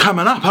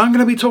Coming up, I'm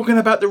going to be talking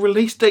about the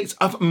release dates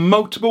of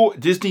multiple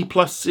Disney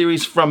Plus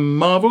series from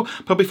Marvel.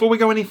 But before we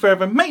go any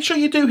further, make sure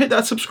you do hit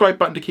that subscribe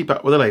button to keep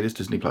up with the latest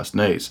Disney Plus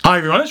news. Hi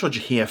everyone, it's Roger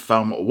here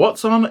from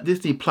What's on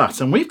Disney Plus,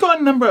 and we've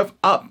got a number of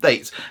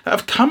updates that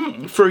have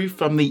come through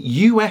from the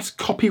US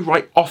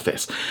Copyright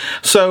Office.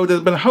 So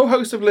there's been a whole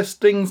host of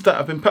listings that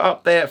have been put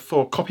up there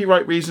for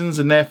copyright reasons,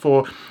 and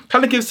therefore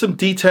kind of gives some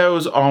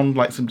details on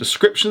like some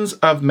descriptions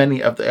of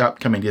many of the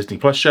upcoming Disney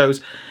Plus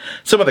shows,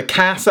 some of the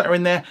casts that are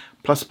in there,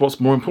 plus what's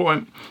more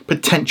important,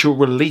 potential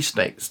release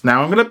dates.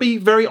 Now, I'm going to be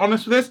very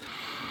honest with this.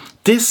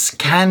 This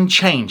can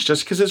change.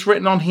 Just because it's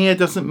written on here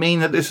doesn't mean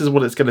that this is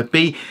what it's going to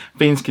be.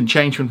 Things can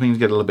change when things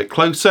get a little bit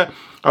closer.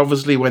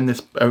 Obviously, when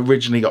this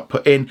originally got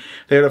put in,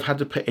 they would have had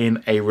to put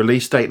in a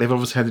release date. They've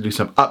obviously had to do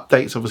some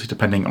updates, obviously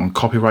depending on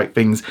copyright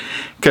things,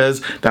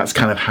 because that's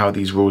kind of how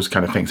these rules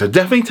kind of thing. So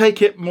definitely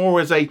take it more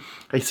as a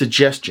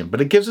suggestion,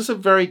 but it gives us a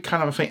very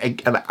kind of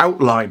an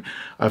outline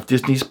of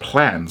Disney's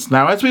plans.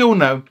 Now, as we all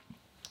know,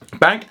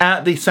 back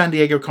at the San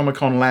Diego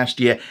Comic-Con last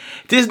year,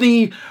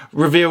 Disney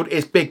revealed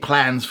its big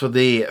plans for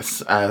the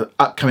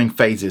upcoming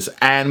phases.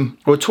 And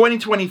well,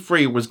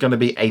 2023 was going to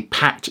be a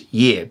packed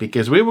year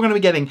because we were going to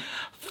be getting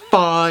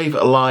 5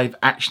 live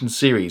action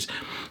series,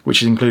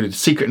 which included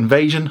Secret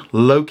Invasion,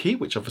 Loki,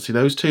 which obviously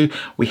those two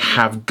we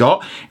have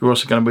got. We were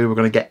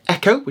going to get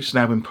Echo, which has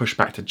now been pushed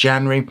back to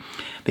January.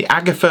 The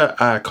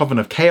Agatha Coven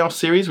of Chaos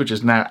series, which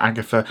is now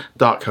Agatha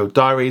Darkhold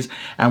Diaries.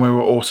 And we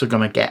were also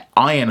going to get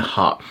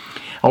Ironheart.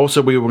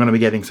 Also, we were going to be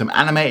getting some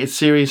animated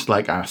series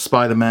like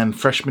Spider-Man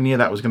freshman year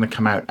that was going to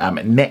come out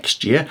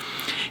next year.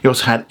 You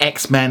also had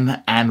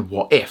X-Men and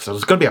What If. So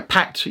it's going to be a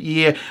packed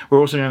year. We're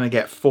also going to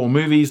get 4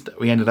 movies.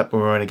 We ended up, we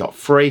only got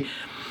 3.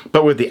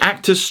 But with the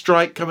actors'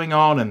 strike coming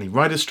on and the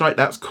writers' strike,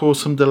 that's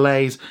caused some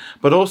delays.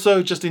 But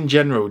also, just in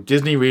general,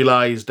 Disney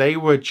realized they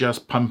were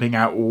just pumping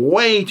out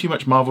way too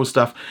much Marvel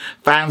stuff.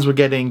 Fans were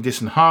getting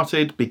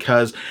disheartened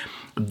because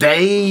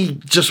they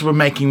just were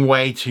making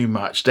way too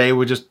much. They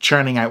were just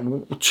churning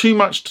out too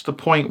much to the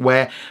point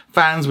where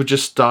fans were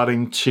just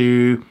starting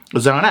to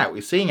zone out.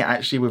 We're seeing it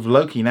actually with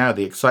Loki now.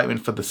 The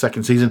excitement for the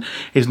second season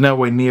is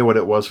nowhere near what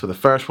it was for the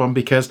first one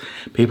because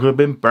people have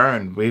been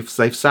burned. They've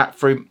sat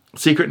through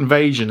Secret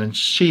Invasion and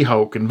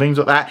She-Hulk and things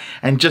like that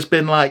and just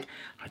been like,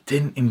 I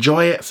didn't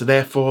enjoy it, so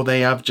therefore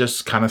they have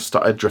just kind of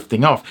started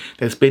drifting off.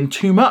 There's been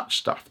too much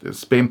stuff.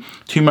 There's been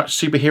too much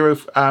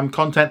superhero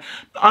content.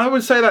 I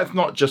would say that's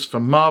not just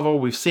from Marvel.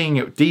 We've seen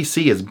it.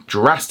 DC has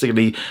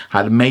drastically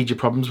had major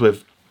problems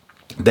with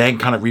then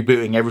kind of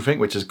rebooting everything,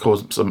 which has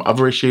caused some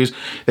other issues.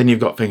 Then you've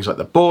got things like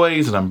The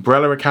Boys and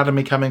Umbrella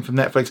Academy coming from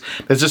Netflix.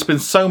 There's just been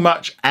so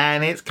much,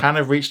 and it's kind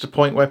of reached a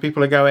point where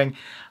people are going,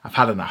 I've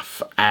had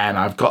enough, and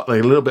I've got a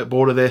little bit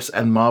bored of this,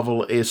 and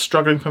Marvel is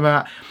struggling from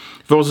that.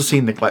 We've also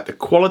seen that the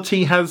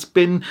quality has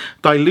been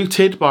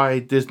diluted by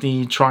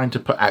Disney trying to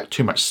put out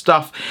too much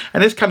stuff.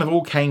 And this kind of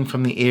all came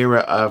from the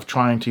era of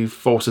trying to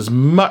force as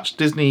much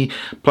Disney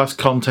Plus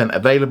content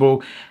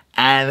available.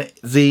 And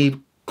the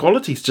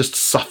quality's just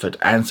suffered.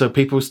 And so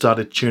people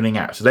started tuning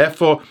out. So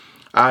therefore,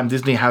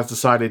 Disney has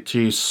decided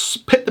to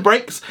hit the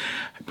brakes,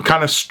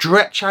 kind of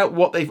stretch out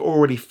what they've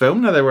already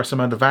filmed. Now, there were some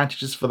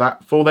advantages for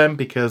that for them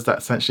because that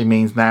essentially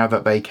means now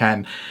that they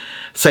can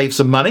save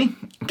some money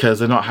because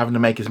they're not having to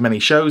make as many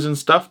shows and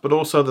stuff, but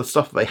also the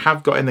stuff that they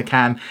have got in the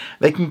can,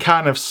 they can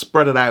kind of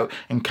spread it out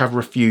and cover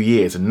a few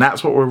years, and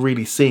that's what we're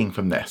really seeing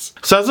from this.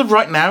 So as of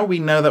right now, we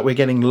know that we're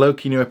getting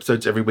Loki new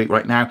episodes every week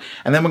right now,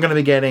 and then we're going to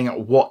be getting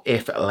What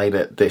If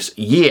later this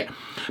year.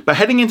 But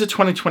heading into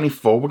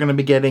 2024, we're going to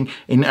be getting,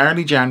 in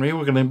early January,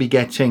 we're going to be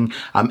getting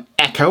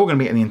Echo. We're going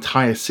to be getting the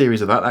entire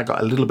series of that. That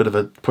got a little bit of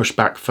a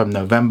pushback from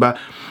November.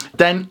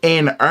 Then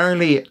in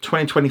early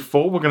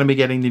 2024, we're going to be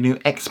getting the new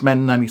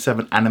X-Men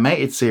 97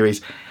 animated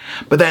series.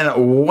 But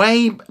then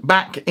way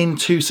back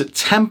into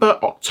September,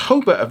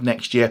 October of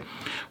next year,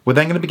 we're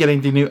then going to be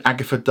getting the new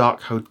Agatha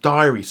Darkhold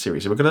Diary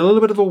series. So we've got a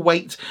little bit of a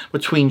wait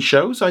between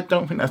shows. I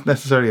don't think that's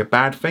necessarily a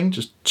bad thing.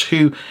 Just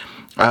 2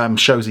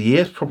 shows a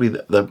year is probably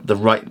the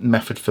right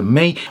method for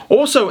me.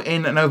 Also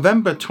in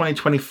November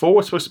 2024,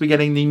 we're supposed to be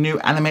getting the new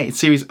animated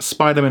series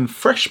Spider-Man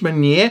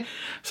freshman year.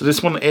 So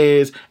this one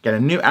is again a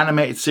new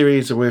animated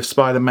series with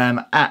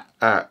Spider-Man at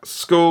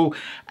school,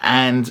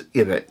 and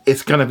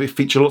it's going to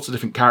feature lots of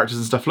different characters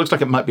and stuff. Looks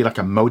like it might be like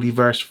a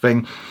multiverse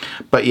thing,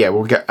 but yeah,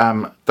 we'll get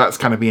that's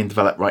kind of being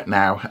developed right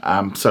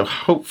now. So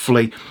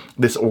hopefully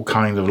this all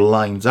kind of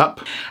lines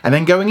up. And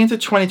then going into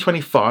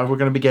 2025, we're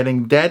going to be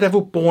getting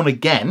Daredevil Born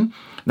Again.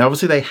 Now,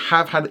 obviously, they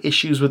have had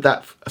issues with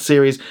that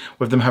series,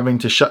 with them having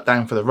to shut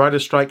down for the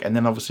writer's strike, and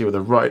then obviously with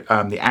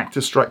the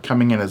actor's strike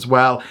coming in as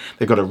well.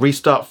 They've got to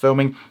restart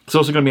filming. It's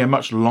also going to be a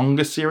much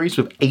longer series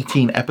with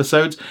 18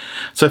 episodes.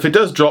 So if it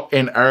does drop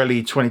in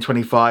early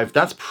 2025,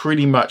 that's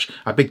pretty much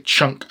a big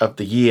chunk of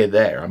the year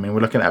there. I mean,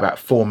 we're looking at about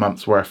 4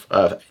 months worth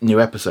of new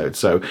episodes.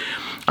 So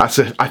I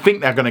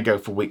think they're going to go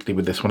for weekly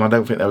with this one. I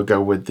don't think they'll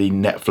go with the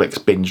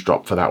Netflix binge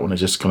drop for that one.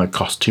 It's just going to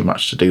cost too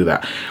much to do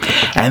that.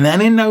 And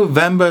then in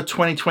November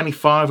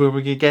 2025, 2025, where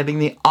we're getting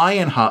the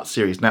Ironheart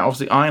series. Now,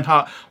 obviously,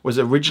 Ironheart was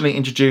originally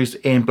introduced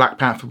in Black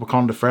Panther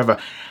Wakanda Forever,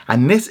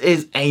 and this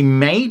is a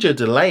major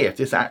delay if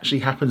this actually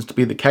happens to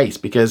be the case,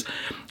 because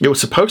it was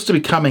supposed to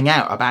be coming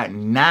out about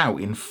now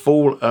in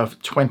fall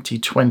of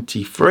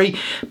 2023,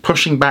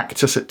 pushing back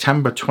to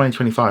September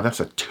 2025. That's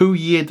a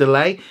 2-year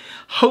delay.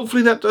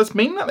 Hopefully that does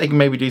mean that they can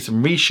maybe do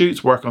some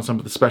reshoots, work on some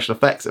of the special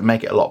effects and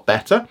make it a lot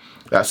better.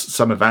 That's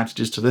some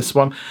advantages to this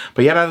one.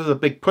 But yeah, that is a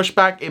big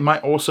pushback. It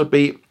might also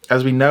be,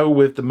 as we know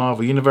with the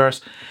Marvel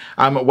Universe,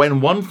 when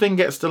one thing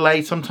gets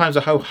delayed, sometimes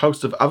a whole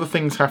host of other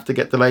things have to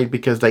get delayed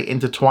because they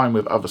intertwine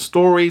with other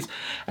stories,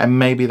 and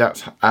maybe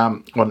that's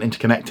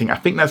interconnecting. I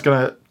think that's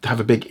going to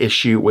have a big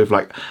issue with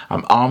like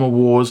Armor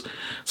Wars.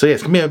 So yeah,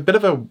 it's going to be a bit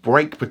of a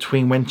break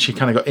between when she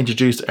kind of got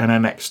introduced and her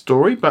next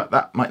story, but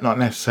that might not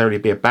necessarily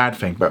be a bad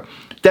thing. But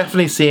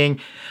definitely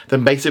seeing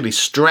them basically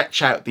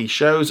stretch out these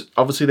shows.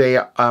 Obviously they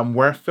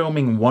were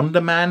filming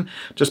Wonder Man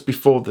just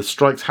before the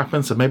strikes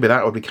happened, so maybe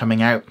that will be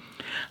coming out,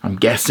 I'm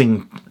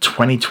guessing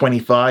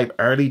 2025,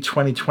 early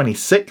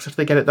 2026 if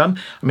they get it done.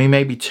 I mean,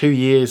 maybe 2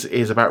 years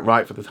is about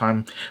right for the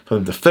time for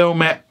them to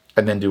film it,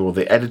 and then do all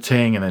the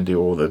editing, and then do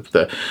all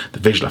the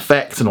visual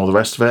effects and all the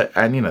rest of it.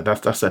 And you know,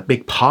 that's a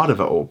big part of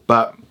it all.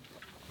 But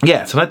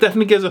yeah, so that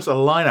definitely gives us a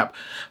lineup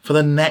for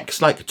the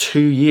next like 2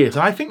 years.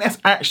 And I think that's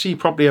actually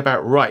probably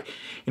about right.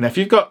 You know, if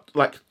you've got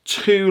like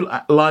 2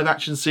 live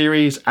action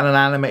series and an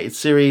animated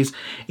series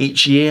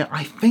each year,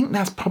 I think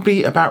that's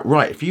probably about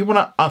right. If you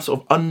want to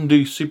sort of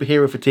undo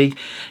superhero fatigue,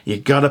 you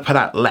got to put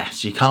out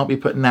less. You can't be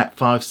putting out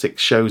 5-6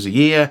 shows a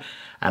year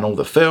and all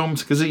the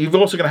films, because you've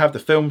also going to have the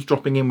films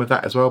dropping in with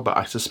that as well. But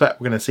I suspect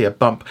we're going to see a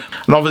bump.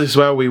 And obviously as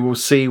well, we will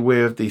see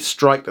with the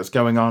strike that's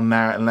going on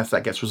now, unless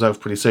that gets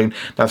resolved pretty soon,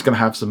 that's going to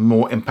have some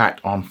more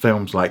impact on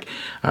films like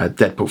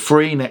Deadpool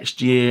 3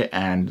 next year,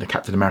 and the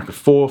Captain America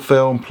 4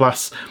 film,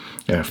 plus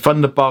you know,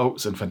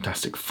 Thunderbolts and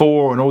Fantastic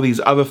Four and all these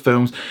other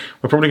films.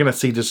 We're probably going to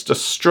see just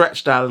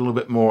stretched out a little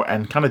bit more,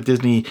 and kind of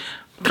Disney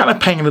kind of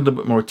paying a little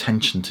bit more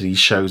attention to these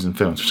shows and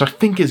films, which I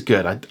think is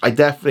good.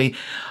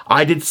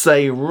 I did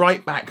say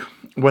right back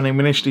when I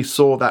initially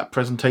saw that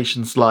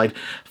presentation slide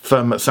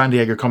from San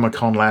Diego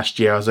Comic-Con last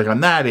year, I was like,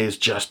 that is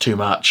just too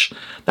much.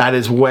 That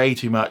is way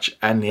too much.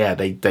 And yeah,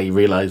 they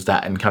realized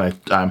that and kind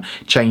of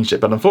changed it.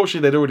 But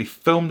unfortunately, they'd already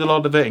filmed a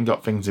lot of it and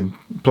got things in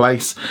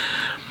place.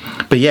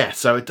 But yeah,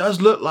 so it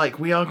does look like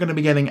we are going to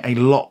be getting a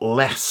lot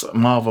less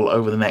Marvel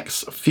over the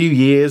next few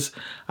years.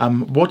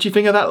 What do you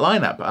think of that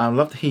lineup? I'd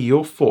love to hear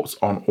your thoughts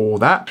on all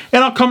that.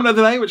 In our comment of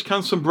the day, which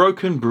comes from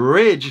Broken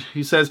Bridge,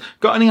 who says,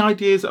 got any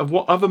ideas of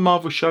what other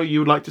Marvel show you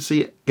would like to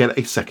see get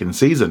a second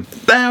season?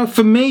 Now,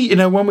 for me, you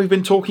know, when we've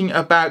been talking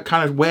about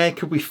kind of where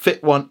could we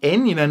fit one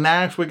in, you know,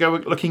 now if we're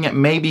looking at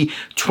maybe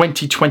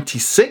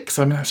 2026,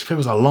 I mean, that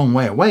feels a long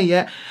way away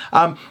yet.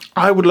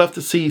 I would love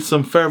to see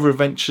some further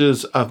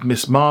adventures of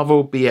Miss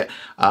Marvel, be it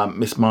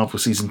Miss Marvel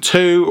Season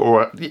 2,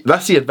 or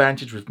that's the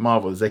advantage with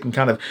Marvel, is they can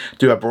kind of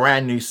do a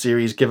brand new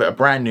series, give it a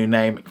brand new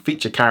name,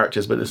 feature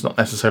characters, but it's not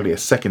necessarily a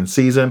second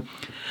season.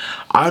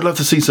 I'd love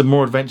to see some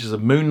more adventures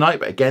of Moon Knight,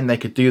 but again, they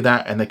could do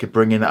that, and they could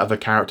bring in other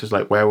characters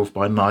like Werewolf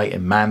by Night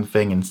and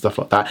Man-Thing and stuff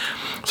like that.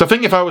 So I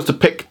think if I was to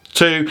pick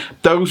 2,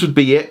 those would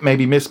be it,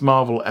 maybe Miss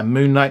Marvel and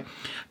Moon Knight.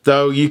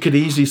 Though you could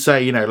easily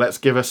say, you know, let's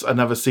give us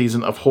another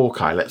season of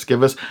Hawkeye. Let's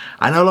give us...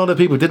 I know a lot of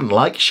people didn't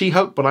like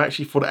She-Hulk, but I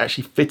actually thought it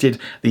actually fitted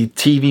the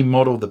TV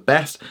model the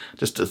best.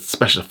 Just the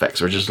special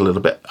effects were just a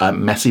little bit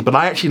messy, but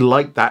I actually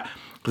liked that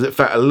because it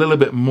felt a little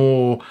bit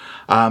more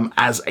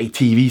as a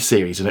TV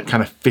series, and it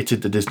kind of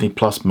fitted the Disney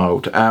Plus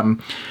mode.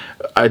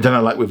 I don't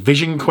know, like with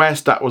Vision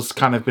Quest, that was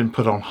kind of been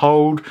put on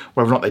hold.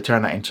 Whether or not they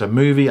turn that into a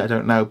movie, I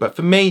don't know. But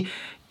for me,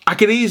 I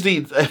could easily,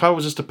 if I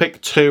was just to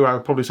pick 2, I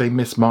would probably say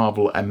Miss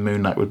Marvel and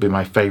Moon Knight would be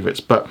my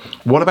favourites. But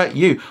what about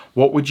you?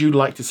 What would you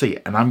like to see?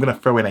 And I'm going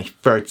to throw in a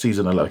 3rd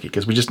season of Loki,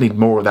 because we just need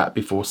more of that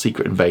before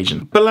Secret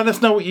Invasion. But let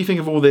us know what you think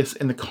of all this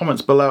in the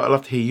comments below. I'd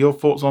love to hear your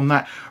thoughts on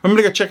that.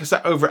 Remember to go check us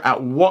out over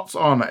at what's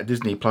on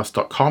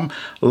DisneyPlus.com.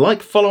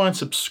 Like, follow and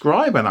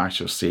subscribe, and I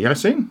shall see you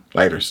soon.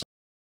 Laters.